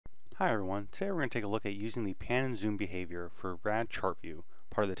Hi everyone, today we're going to take a look at using the pan and zoom behavior for RadCartView,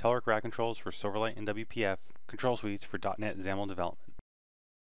 part of the Telerik rad controls for Silverlight and WPF control suites for .NET XAML development.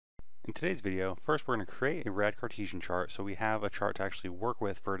 In today's video, first we're going to create a rad Cartesian chart so we have a chart to actually work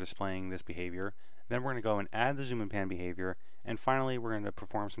with for displaying this behavior. Then we're going to go and add the zoom and pan behavior, and finally we're going to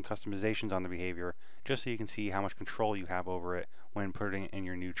perform some customizations on the behavior just so you can see how much control you have over it when putting it in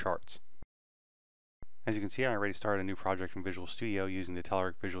your new charts. As you can see, I already started a new project in Visual Studio using the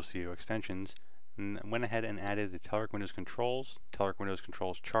Telerik Visual Studio extensions, and went ahead and added the Telerik Windows Controls, Telerik Windows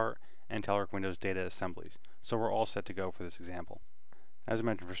Controls Chart, and Telerik Windows Data Assemblies. So we're all set to go for this example. As I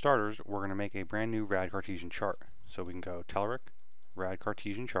mentioned, for starters, we're going to make a brand new rad Cartesian chart. So we can go Telerik, rad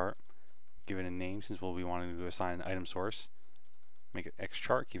Cartesian chart, give it a name since we'll be wanting to assign an item source, make it X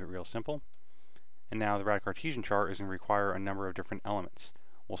chart, keep it real simple. And now the rad Cartesian chart is going to require a number of different elements.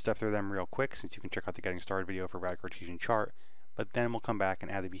 We'll step through them real quick since you can check out the Getting Started video for rad Cartesian chart, but then we'll come back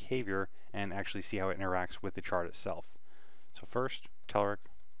and add the behavior and actually see how it interacts with the chart itself. So first, Telerik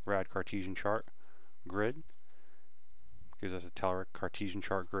rad Cartesian chart grid gives us a Telerik Cartesian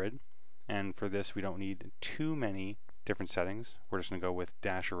chart grid, and for this we don't need too many different settings. We're just going to go with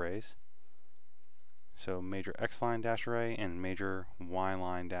dash arrays. So major X line dash array and major Y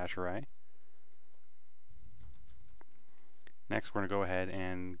line dash array. Next, we're going to go ahead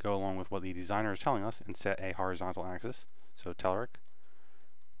and go along with what the designer is telling us and set a horizontal axis. So Telerik,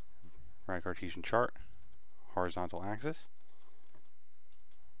 rad Cartesian chart, horizontal axis.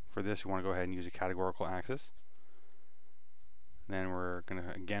 For this, we want to go ahead and use a categorical axis. Then we're going to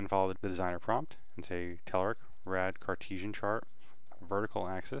again follow the designer prompt and say Telerik, rad Cartesian chart, vertical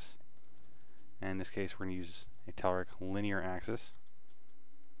axis. And in this case, we're going to use a Telerik linear axis.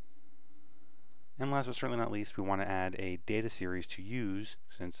 And last but certainly not least, we want to add a data series to use,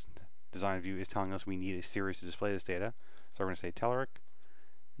 since Design View is telling us we need a series to display this data. So we're going to say Telerik.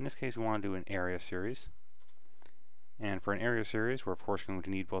 In this case, we want to do an area series. And for an area series, we're of course going to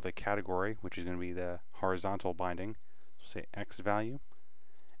need both a category, which is going to be the horizontal binding, so say X value,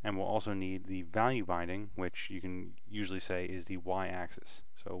 and we'll also need the value binding, which you can usually say is the Y axis,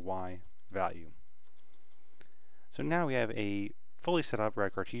 so Y value. So now we have a fully set up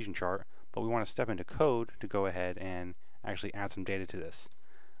rad Cartesian chart, but we want to step into code to go ahead and actually add some data to this.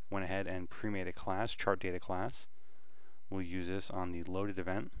 Went ahead and pre-made a class, chart data class. We'll use this on the loaded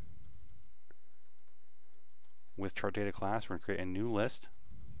event. With chart data class, we're going to create a new list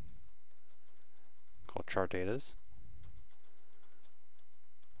called chart datas.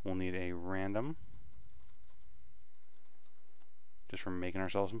 We'll need a random, just for making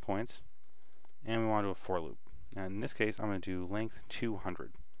ourselves some points, and we want to do a for loop. And in this case, I'm going to do length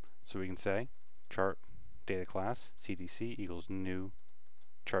 200. So we can say chart data class CDC equals new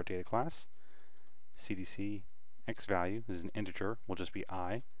chart data class. CDC X value, this is an integer, will just be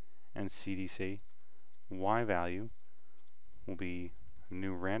I, and CDC Y value will be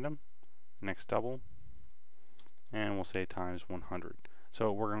new random, next double, and we'll say times 100.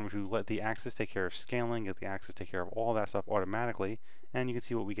 So we're going to let the axis take care of scaling, get the axis take care of all that stuff automatically, and you can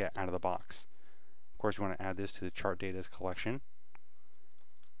see what we get out of the box. Of course, we want to add this to the chart data's collection,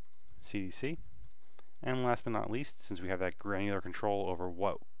 CDC. And last but not least, since we have that granular control over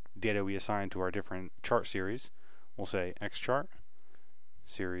what data we assign to our different chart series, we'll say xchart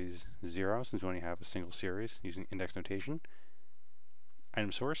series 0, since we only have a single series using index notation,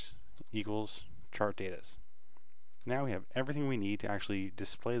 item source equals chart datas. Now we have everything we need to actually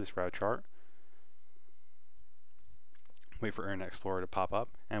display this rad chart. Wait for Internet Explorer to pop up,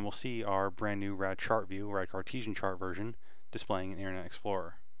 and we'll see our brand new rad chart view, rad Cartesian chart version, displaying in Internet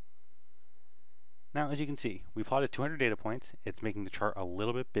Explorer. Now, as you can see, we plotted 200 data points. It's making the chart a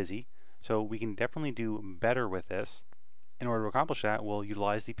little bit busy, so we can definitely do better with this. In order to accomplish that, we'll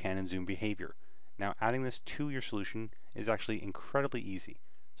utilize the pan and zoom behavior. Now, adding this to your solution is actually incredibly easy.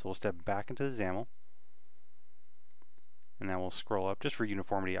 So we'll step back into the XAML, and now we'll scroll up. Just for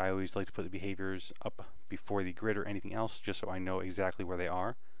uniformity, I always like to put the behaviors up before the grid or anything else, just so I know exactly where they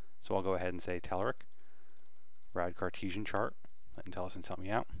are. So I'll go ahead and say Telerik, rad Cartesian chart, let IntelliSense help me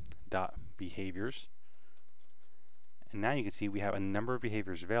out, dot behaviors. And now you can see we have a number of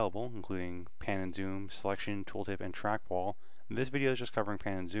behaviors available, including pan and zoom, selection, tooltip, and trackball. This video is just covering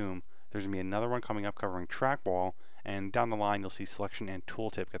pan and zoom. There's going to be another one coming up covering trackball, and down the line you'll see selection and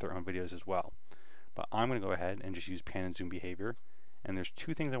tooltip get their own videos as well. But I'm going to go ahead and just use pan and zoom behavior. And there's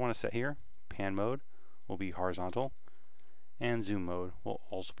two things I want to set here. Pan mode will be horizontal, and zoom mode will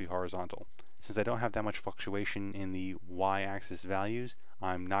also be horizontal. Since I don't have that much fluctuation in the y-axis values,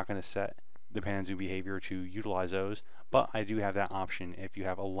 I'm not going to set the pan and zoom behavior to utilize those, but I do have that option if you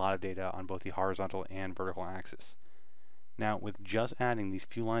have a lot of data on both the horizontal and vertical axis. Now, with just adding these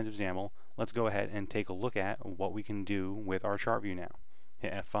few lines of XAML, let's go ahead and take a look at what we can do with our chart view now.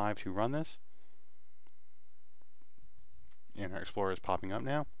 Hit F5 to run this, and our Explorer is popping up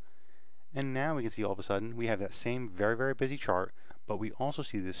now. And now we can see all of a sudden we have that same very, very busy chart, but we also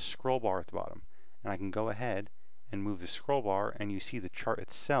see this scroll bar at the bottom. And I can go ahead and move the scroll bar, and you see the chart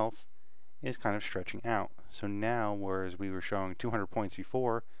itself is kind of stretching out. So now, whereas we were showing 200 points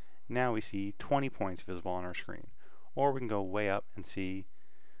before, now we see 20 points visible on our screen. Or we can go way up and see,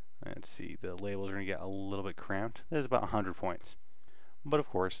 let's see, the labels are going to get a little bit cramped. There's about 100 points. But of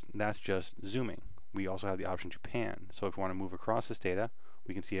course, that's just zooming. We also have the option to pan. So if we want to move across this data,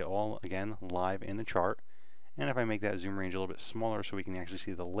 we can see it all, again, live in the chart. And if I make that zoom range a little bit smaller so we can actually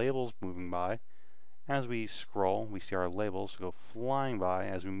see the labels moving by, as we scroll, we see our labels go flying by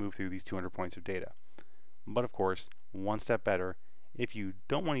as we move through these 200 points of data. But of course, one step better, if you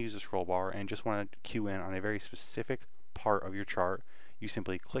don't want to use the scroll bar and just want to cue in on a very specific part of your chart, you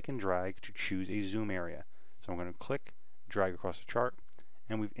simply click and drag to choose a zoom area. So I'm going to click, drag across the chart,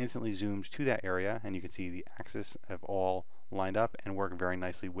 and we've instantly zoomed to that area, and you can see the axes have all lined up and work very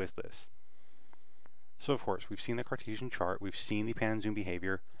nicely with this. So of course, we've seen the Cartesian chart, we've seen the pan and zoom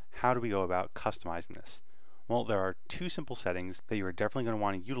behavior. How do we go about customizing this? Well, there are two simple settings that you are definitely going to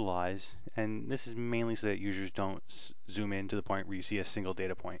want to utilize, and this is mainly so that users don't zoom in to the point where you see a single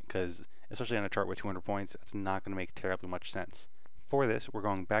data point, because especially on a chart with 200 points, that's not going to make terribly much sense. For this, we're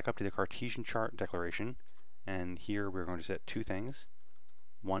going back up to the Cartesian chart declaration, and here we're going to set two things.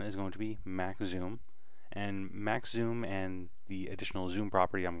 One is going to be max zoom, and max zoom and the additional zoom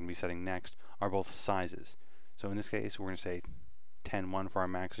property I'm going to be setting next are both sizes. So in this case, we're going to say 10.1 for our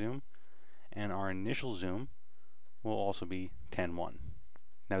max zoom, and our initial zoom will also be 10.1.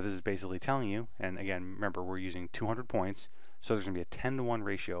 Now this is basically telling you, and again, remember we're using 200 points, so there's going to be a 10-to-1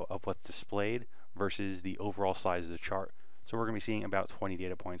 ratio of what's displayed versus the overall size of the chart. So we're going to be seeing about 20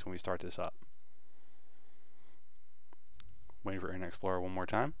 data points when we start this up. Waiting for Internet Explorer one more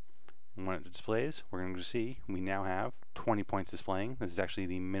time. And when it displays, we're going to see we now have 20 points displaying. This is actually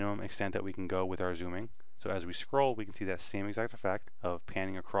the minimum extent that we can go with our zooming. So as we scroll, we can see that same exact effect of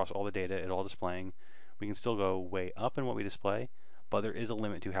panning across all the data, it all displaying. We can still go way up in what we display, but there is a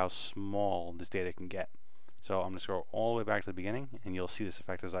limit to how small this data can get. So I'm going to scroll all the way back to the beginning, and you'll see this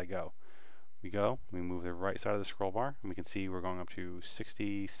effect as I go. We move the right side of the scroll bar, and we can see we're going up to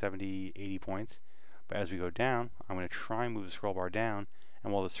 60, 70, 80 points. But as we go down, I'm going to try and move the scroll bar down,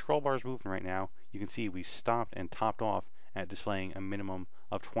 and while the scroll bar is moving right now, you can see we stopped and topped off at displaying a minimum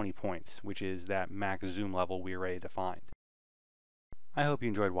of 20 points, which is that max zoom level we are ready to find. I hope you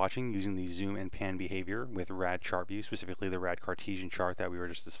enjoyed watching using the zoom and pan behavior with RadCartView, specifically the RadCartesianChart that we were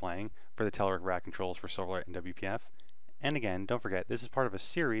just displaying for the Telerik rad controls for Silverlight and WPF. And again, don't forget, this is part of a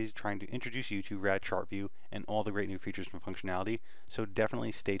series trying to introduce you to RadCartView and all the great new features and functionality, so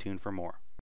definitely stay tuned for more.